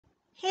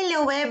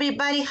Hello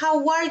everybody,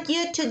 how are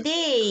you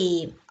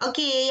today?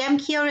 Okay, I'm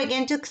here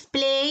again to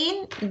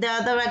explain the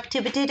other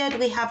activity that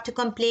we have to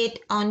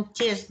complete on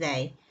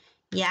Tuesday.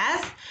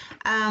 Yes?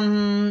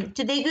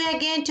 Today we are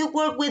going to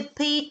work with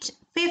page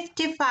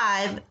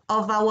 55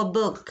 of our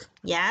book.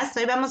 Yes?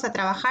 Hoy vamos a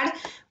trabajar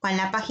con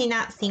la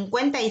página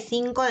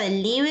 55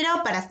 del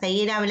libro para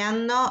seguir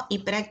hablando y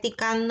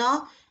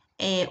practicando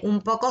un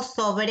poco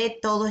sobre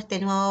todo este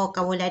nuevo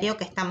vocabulario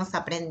que estamos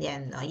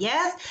aprendiendo.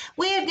 Yes,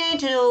 we are going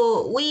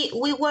to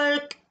we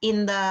work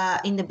in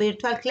the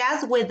virtual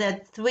class with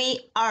the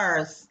 3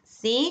 R's.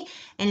 ¿Sí?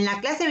 En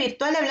la clase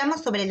virtual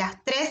hablamos sobre las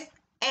 3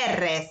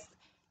 R's.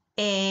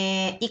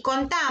 Y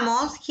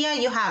contamos, here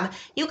you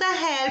can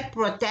help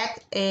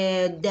protect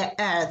the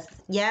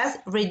earth. Yes,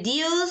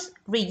 reduce,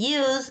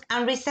 reuse,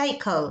 and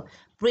recycle.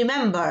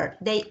 Remember,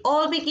 they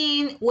all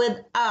begin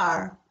with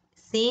R.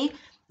 ¿Sí?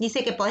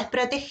 Dice que podés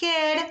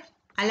proteger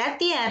a la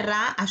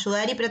tierra,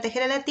 ayudar y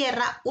proteger a la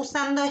tierra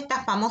usando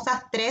estas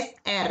famosas 3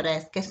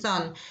 R's, que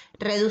son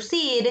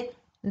reducir,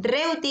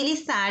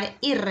 reutilizar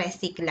y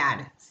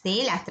reciclar.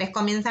 ¿Sí? Las 3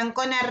 comienzan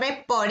con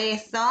R, por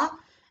eso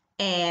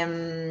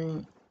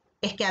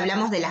es que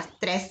hablamos de las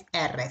 3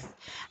 R's.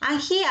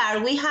 And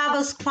here we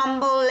have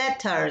scrambled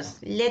letters,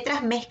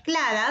 letras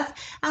mezcladas,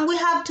 and we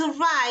have to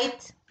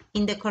write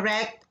in the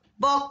correct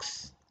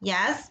box.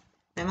 Yes,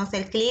 vemos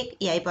el clic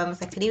y ahí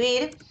podemos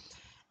escribir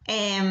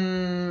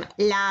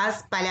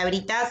las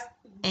palabritas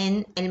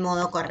en el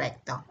modo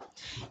correcto.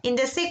 In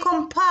the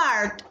second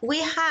part we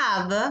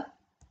have,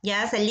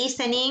 yes,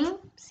 listening,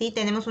 ¿sí?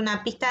 Tenemos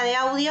una pista de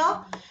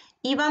audio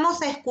y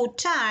vamos a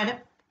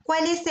escuchar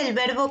cuál es el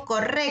verbo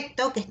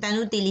correcto que están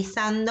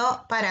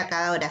utilizando para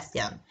cada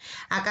oración.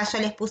 Acá yo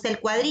les puse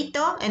el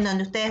cuadrito en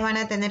donde ustedes van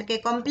a tener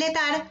que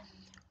completar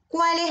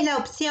cuál es la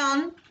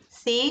opción,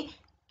 ¿sí?,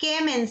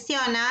 que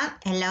menciona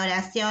en la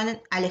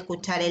oración al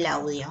escuchar el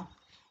audio.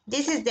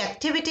 This is the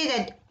activity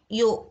that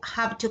you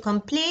have to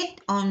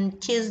complete on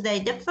Tuesday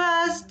the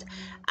 1st,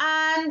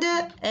 and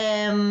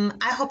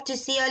I hope to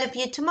see all of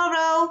you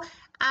tomorrow.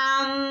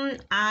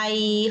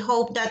 I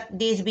hope that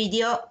this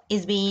video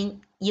is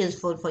being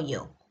useful for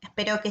you.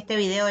 Espero que este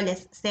video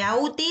les sea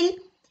útil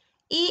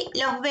y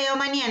los veo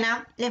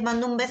mañana. Les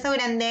mando un beso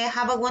grande.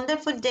 Have a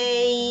wonderful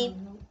day.